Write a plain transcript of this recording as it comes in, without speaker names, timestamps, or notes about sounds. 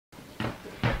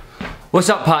What's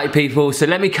up, party people? So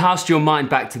let me cast your mind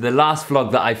back to the last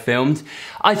vlog that I filmed.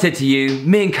 I said to you,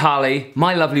 me and Carly,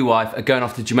 my lovely wife, are going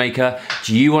off to Jamaica.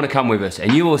 Do you want to come with us?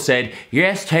 And you all said,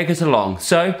 yes, take us along.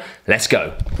 So let's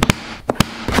go.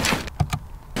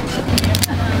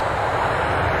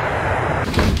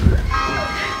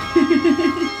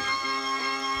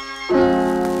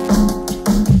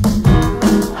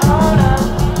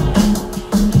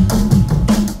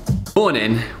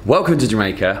 Morning, welcome to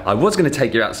Jamaica. I was going to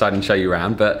take you outside and show you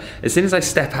around, but as soon as I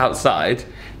step outside,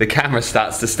 the camera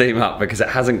starts to steam up because it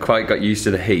hasn't quite got used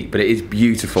to the heat, but it is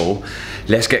beautiful.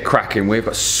 Let's get cracking. We've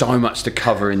got so much to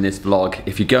cover in this vlog.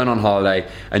 If you're going on holiday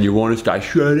and you want to stay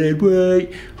shredded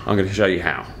weight, I'm going to show you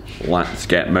how. Let's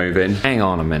get moving. Hang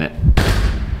on a minute.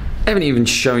 I haven't even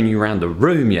shown you around the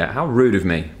room yet. How rude of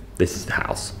me. This is the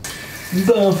house.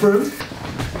 Bathroom.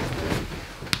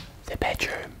 The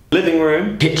bedroom. Living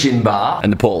room, kitchen bar,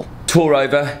 and the pool. Tour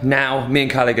over. Now, me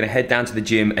and Carly are gonna head down to the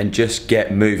gym and just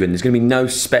get moving. There's gonna be no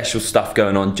special stuff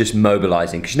going on, just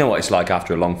mobilizing. Because you know what it's like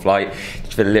after a long flight,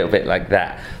 just feel a little bit like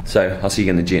that. So, I'll see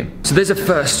you in the gym. So there's a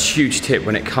first huge tip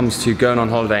when it comes to going on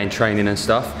holiday and training and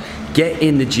stuff. Get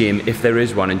in the gym, if there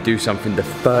is one, and do something the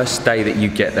first day that you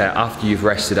get there after you've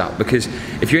rested up. Because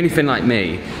if you're anything like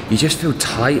me, you just feel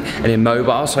tight and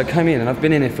immobile. So I come in and I've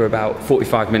been in here for about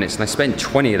 45 minutes and I spent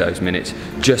 20 of those minutes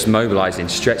just mobilizing,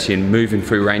 stretching, moving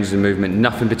through ranges of movement,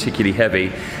 nothing particularly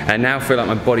heavy. And now I feel like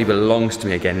my body belongs to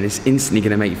me again, and it's instantly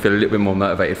gonna make you feel a little bit more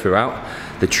motivated throughout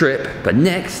the trip. But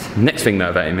next thing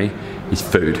motivating me is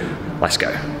food. Let's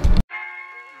go.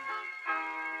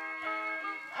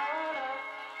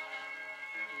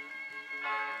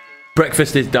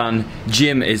 Breakfast is done,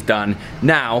 gym is done.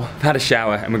 Now, I've had a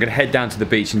shower and we're gonna head down to the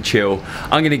beach and chill.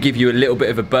 I'm gonna give you a little bit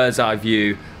of a bird's eye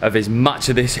view of as much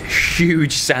of this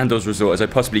huge sandals resort as I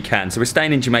possibly can. So we're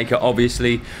staying in Jamaica,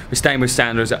 obviously. We're staying with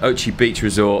sandals at Ochi Beach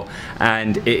Resort,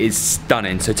 and it is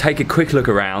stunning. So take a quick look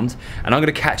around and I'm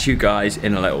gonna catch you guys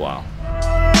in a little while.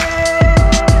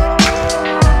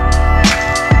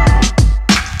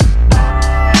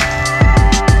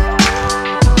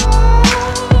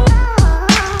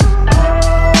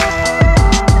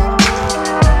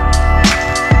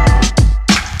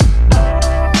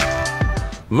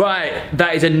 Right,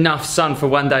 that is enough sun for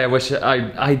one day. I wish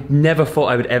I never thought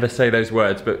I would ever say those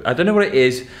words, but I don't know what it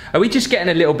is. Are we just getting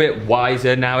a little bit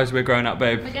wiser now as we're growing up,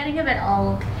 babe? We're getting a bit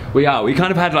old. We are. We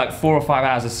kind of had like 4 or 5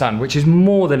 hours of sun, which is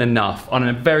more than enough on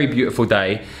a very beautiful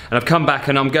day. And I've come back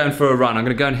and I'm going for a run. I'm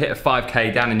gonna go and hit a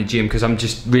 5K down in the gym because I'm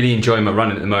just really enjoying my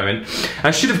running at the moment.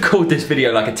 I should have called this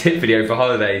video like a tip video for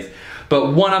holidays.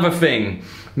 But one other thing,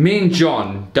 me and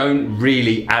John don't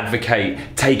really advocate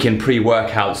taking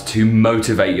pre-workouts to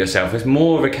motivate yourself. It's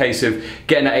more of a case of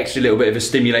getting that extra little bit of a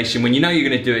stimulation when you know you're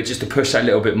gonna do it, just to push that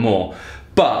little bit more.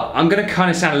 But I'm gonna kind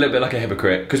of sound a little bit like a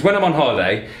hypocrite, because when I'm on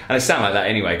holiday, and I sound like that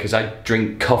anyway, because I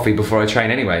drink coffee before I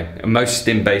train anyway. And most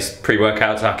stim-based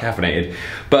pre-workouts are caffeinated.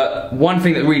 But one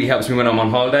thing that really helps me when I'm on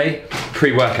holiday,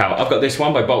 pre-workout. I've got this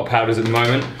one by Bulk Powders at the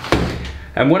moment.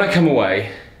 And when I come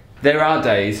away, there are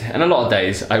days, and a lot of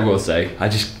days, I will say, I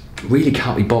just really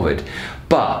can't be bothered.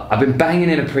 But I've been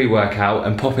banging in a pre-workout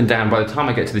and popping down. By the time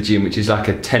I get to the gym, which is like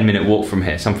a 10-minute walk from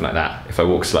here, something like that, if I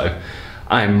walk slow,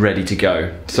 I am ready to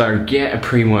go. So get a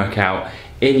pre-workout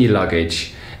in your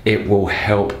luggage. It will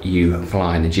help you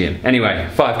fly in the gym. Anyway,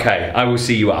 5K, I will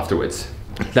see you afterwards.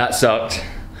 That sucked.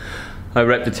 I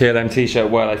repped the TLM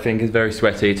t-shirt well, I think. It's very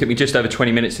sweaty. It took me just over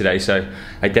 20 minutes today, so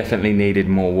I definitely needed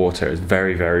more water. It was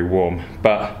very, very warm,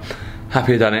 but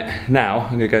happy I've done it. Now,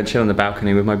 I'm gonna go and chill on the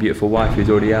balcony with my beautiful wife who's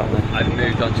already out there. I've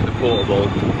moved onto the portable,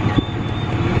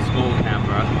 small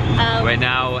camera. We're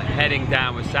now heading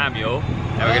down with Samuel,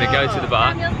 and we're gonna go to the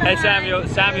bar. Hey Samuel,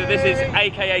 this is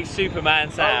AKA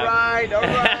Superman Sam. Alright,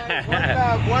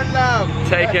 one love.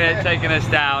 Taking us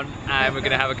down, and we're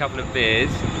gonna have a couple of beers.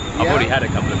 I've already had a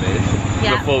couple of beers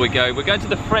before we go. We're going to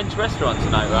the French restaurant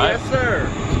tonight, right? Yes, sir.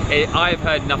 I've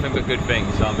heard nothing but good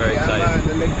things, so I'm very excited.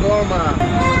 Man, the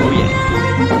Oh yeah.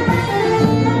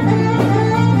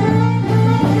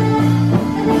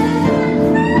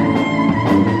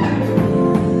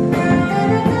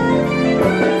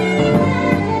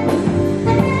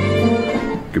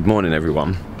 Good morning,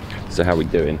 everyone. So how we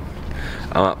doing?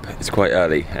 I'm up, it's quite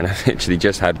early, and I've actually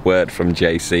just had word from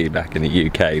JC back in the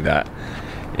UK that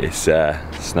it's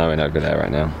snowing over there right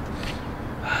now.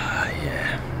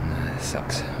 Yeah, it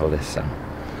sucks, all this sun.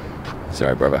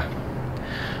 Sorry, brother.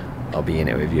 I'll be in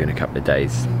it with you in a couple of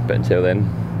days, but until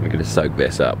then, we're gonna soak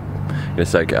this up. I'm gonna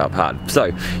soak it up hard.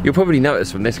 So, you'll probably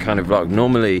notice from this kind of vlog,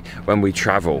 normally when we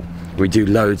travel, we do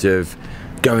loads of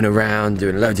going around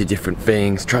doing loads of different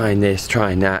things, trying this,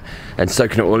 trying that, and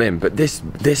soaking it all in. But this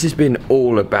has been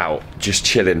all about just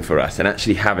chilling for us and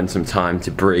actually having some time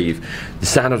to breathe. The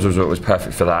sandals resort was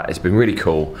perfect for that. It's been really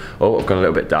cool. Oh, I've gone a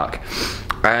little bit dark.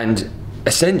 And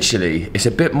essentially, it's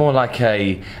a bit more like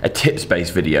a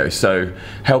tips-based video, so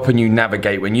helping you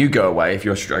navigate when you go away if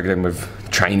you're struggling with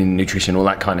training, nutrition, all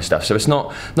that kind of stuff. So it's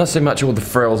not so much all the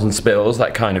frills and spills,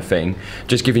 that kind of thing,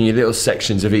 just giving you little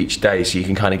sections of each day so you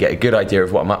can kind of get a good idea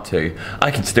of what I'm up to. I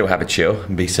can still have a chill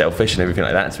and be selfish and everything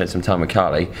like that and spend some time with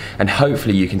Carly, and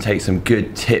hopefully you can take some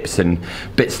good tips and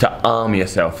bits to arm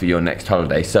yourself for your next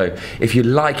holiday. So if you're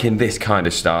liking this kind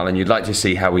of style and you'd like to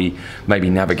see how we maybe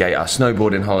navigate our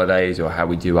snowboarding holidays or how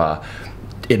we do our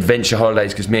adventure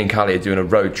holidays, because me and Carly are doing a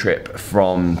road trip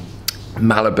from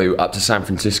Malibu up to San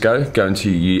Francisco, going to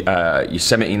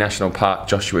Yosemite National Park,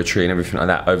 Joshua Tree and everything like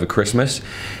that over Christmas.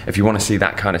 If you want to see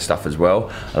that kind of stuff as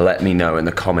well, let me know in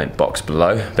the comment box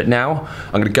below. But now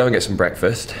I'm going to go and get some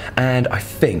breakfast, and I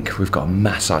think we've got a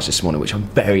massage this morning, which I'm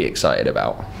very excited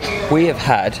about. We have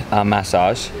had our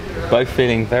massage, both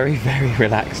feeling very, very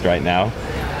relaxed right now.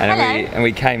 And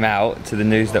we came out to the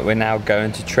news that we're now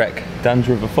going to trek Duns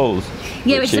River Falls.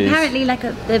 Yeah, which is apparently like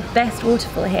the best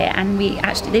waterfall here, and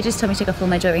they just told me to take off all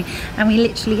my jewellery, and we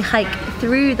literally hike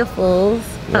through the falls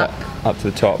up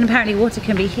to the top. And apparently water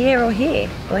can be here or here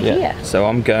or here. So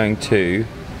I'm going to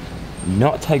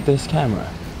not take this camera.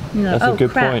 No. That's a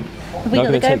good point. Have I'm we not got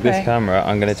going the to take this GoPro? camera,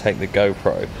 I'm going to take the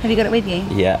GoPro. Have you got it with you?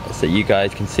 Yeah, so you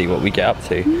guys can see what we get up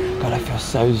to. God, I feel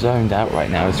so zoned out right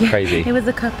now, it's crazy. It was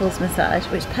a couples massage,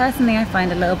 which personally I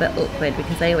find a little bit awkward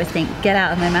because I always think, get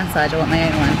out of my massage, I want my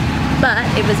own one. But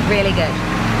it was really good.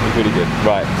 It was really good.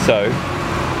 Right, so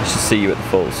I should see you at the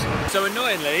falls. So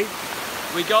annoyingly,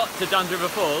 we got to Duns River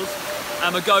Falls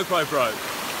and my GoPro broke.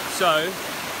 So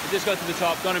I just got to the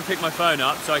top, gone and picked my phone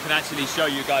up so I can actually show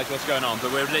you guys what's going on,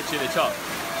 but we're literally at the top.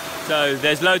 So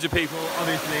there's loads of people,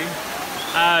 obviously,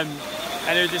 and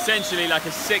it was essentially like a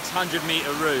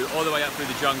 600-meter route all the way up through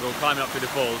the jungle, climbing up through the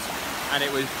falls, and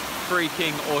it was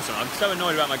freaking awesome. I'm so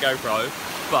annoyed about my GoPro,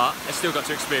 but I still got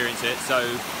to experience it, so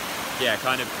yeah,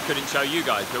 kind of couldn't show you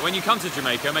guys. But when you come to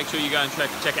Jamaica, make sure you go and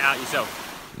check it out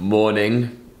yourself.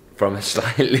 Morning from a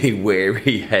slightly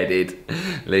weary-headed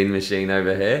lean machine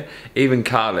over here. Even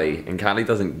Carly, and Carly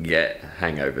doesn't get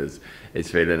hangovers,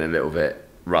 is feeling a little bit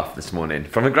rough this morning.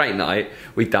 From a great night,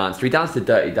 we danced to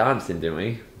Dirty Dancing, didn't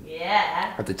we?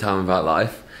 Yeah. At the time of our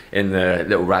life, in the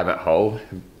little rabbit hole,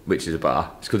 which is a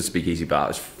bar. It's called the Speakeasy Bar. It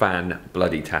was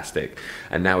fan-bloody-tastic.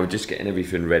 And now we're just getting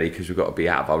everything ready because we've got to be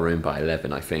out of our room by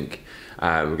 11, I think.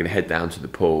 We're going to head down to the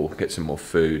pool, get some more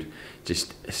food,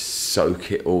 just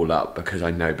soak it all up, because I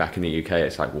know back in the UK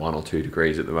it's like 1 or 2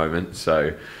 degrees at the moment.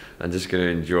 So I'm just going to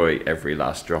enjoy every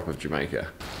last drop of Jamaica.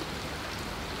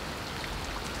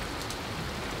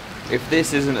 If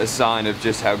this isn't a sign of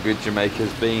just how good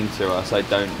Jamaica's been to us, I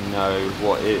don't know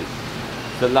what is.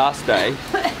 The last day,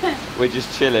 we're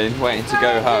just chilling, waiting to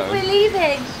go home. We're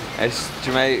leaving.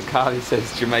 Carly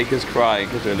says Jamaica's crying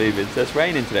because we're leaving. So it's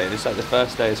raining today, and it's like the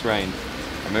first day it's rained.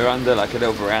 And we're under like a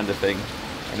little veranda thing,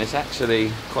 and it's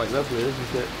actually quite lovely,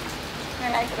 isn't it?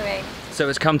 I like the rain. So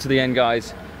it's come to the end,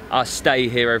 guys. Our stay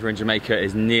here over in Jamaica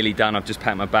is nearly done. I've just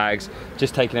packed my bags,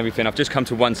 just taken everything. I've just come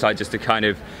to one side just to kind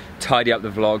of tidy up the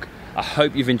vlog. I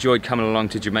hope you've enjoyed coming along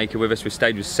to Jamaica with us. We've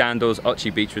stayed with Sandals,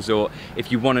 Ochi Beach Resort.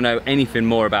 If you want to know anything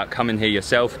more about coming here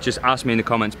yourself, just ask me in the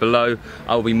comments below.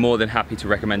 I'll be more than happy to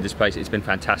recommend this place. It's been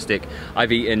fantastic.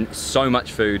 I've eaten so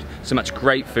much food, so much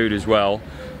great food as well.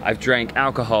 I've drank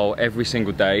alcohol every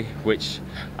single day, which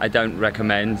I don't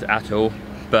recommend at all.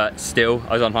 But still,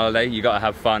 I was on holiday, you gotta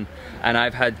have fun. And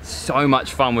I've had so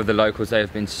much fun with the locals. They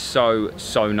have been so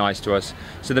nice to us.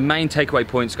 So the main takeaway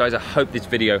points, guys, I hope this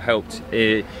video helped.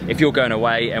 If you're going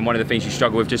away and one of the things you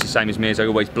struggle with, just the same as me, is I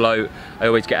always bloat, I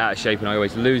always get out of shape, and I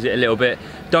always lose it a little bit.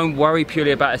 Don't worry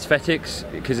purely about aesthetics,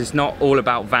 because it's not all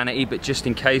about vanity, but just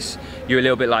in case you're a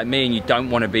little bit like me and you don't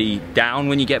wanna be down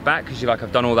when you get back, because you're like,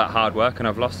 I've done all that hard work and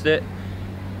I've lost it.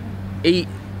 Eat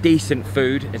decent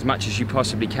food as much as you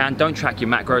possibly can. Don't track your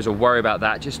macros or worry about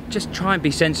that. Just try and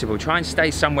be sensible. Try and stay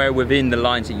somewhere within the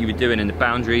lines that you were doing and the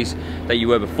boundaries that you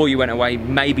were before you went away.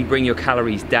 Maybe bring your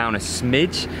calories down a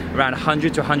smidge, around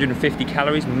 100 to 150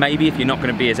 calories, maybe, if you're not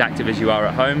going to be as active as you are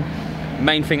at home.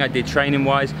 Main thing I did training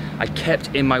wise, I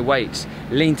kept in my weights.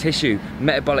 Lean tissue,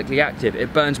 metabolically active,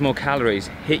 it burns more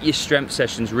calories. Hit your strength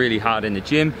sessions really hard in the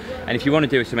gym, and if you want to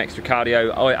do some extra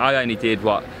cardio, I only did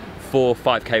what, 4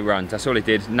 5K runs. That's all it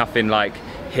did. Nothing like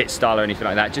hit style or anything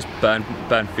like that. Just burn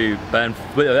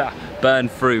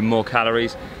through more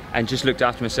calories. and just looked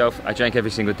after myself. I drank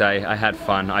every single day, I had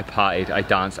fun, I partied, I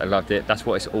danced, I loved it. That's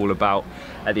what it's all about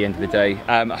at the end of the day.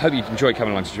 I hope you enjoyed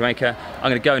coming along to Jamaica. I'm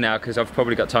gonna go now because I've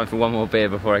probably got time for one more beer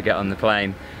before I get on the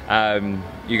plane.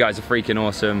 You guys are freaking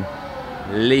awesome.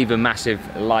 Leave a massive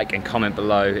like and comment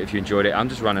below if you enjoyed it. I'm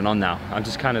just running on now. I'm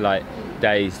just kind of like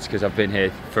dazed because I've been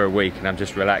here for a week and I'm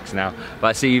just relaxed now. But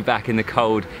I see you back in the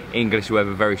cold English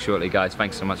weather very shortly, guys.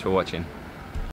 Thanks so much for watching.